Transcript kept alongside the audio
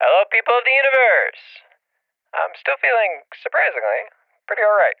people of the universe! I'm still feeling, surprisingly, pretty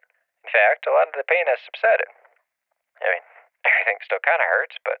alright. In fact, a lot of the pain has subsided. I mean, everything still kind of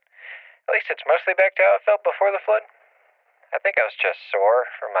hurts, but at least it's mostly back to how it felt before the flood. I think I was just sore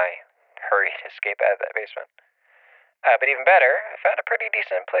from my hurried escape out of that basement. But even better, I found a pretty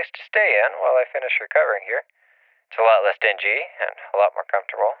decent place to stay in while I finish recovering here. It's a lot less dingy and a lot more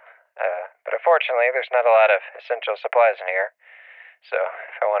comfortable. But unfortunately, there's not a lot of essential supplies in here. So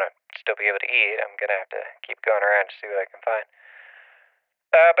if I want to still be able to eat, I'm going to have to keep going around to see what I can find.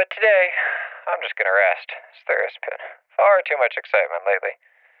 But today, I'm just going to rest, as there has been far too much excitement lately.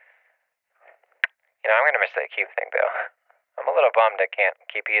 I'm going to miss that cube thing, though. I'm a little bummed I can't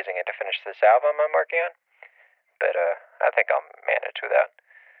keep using it to finish this album I'm working on. But I think I'll manage without.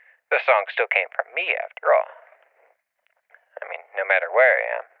 The song still came from me, after all. I mean, no matter where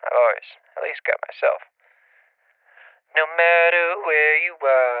I am, I've always at least got myself. No matter where you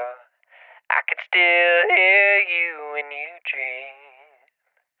are, I can still hear you when you dream.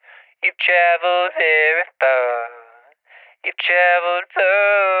 You've traveled very far. You've traveled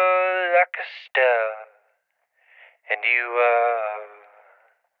far like a star. And you are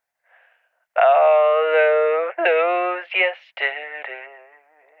all of those yesterdays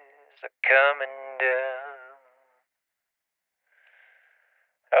are coming down.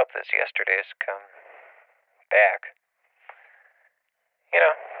 I hope those yesterdays come back.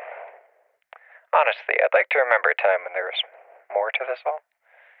 Honestly, I'd like to remember a time when there was more to this all.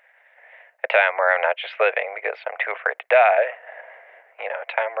 A time where I'm not just living because I'm too afraid to die.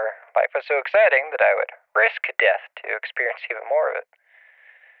 A time where life was so exciting that I would risk death to experience even more of it.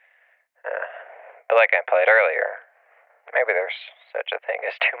 But like I implied earlier, maybe there's such a thing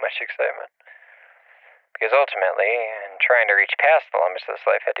as too much excitement. Because ultimately, in trying to reach past the limits this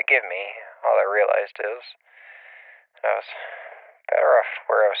life had to give me, all I realized is I was better off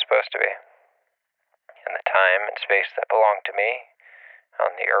where I was supposed to be. In the time and space that belonged to me,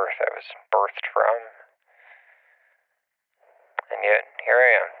 on the earth I was birthed from. And yet, here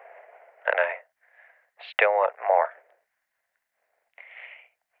I am, and I still want more.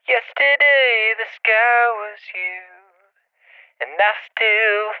 Yesterday the sky was you, and I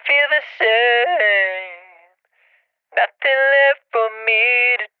still feel the same. Nothing left for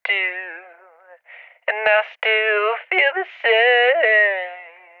me to do, and I still feel the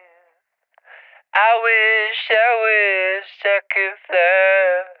same. I wish I could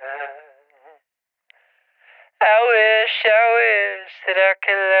fly. I wish that I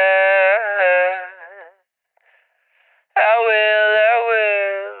could lie. I wish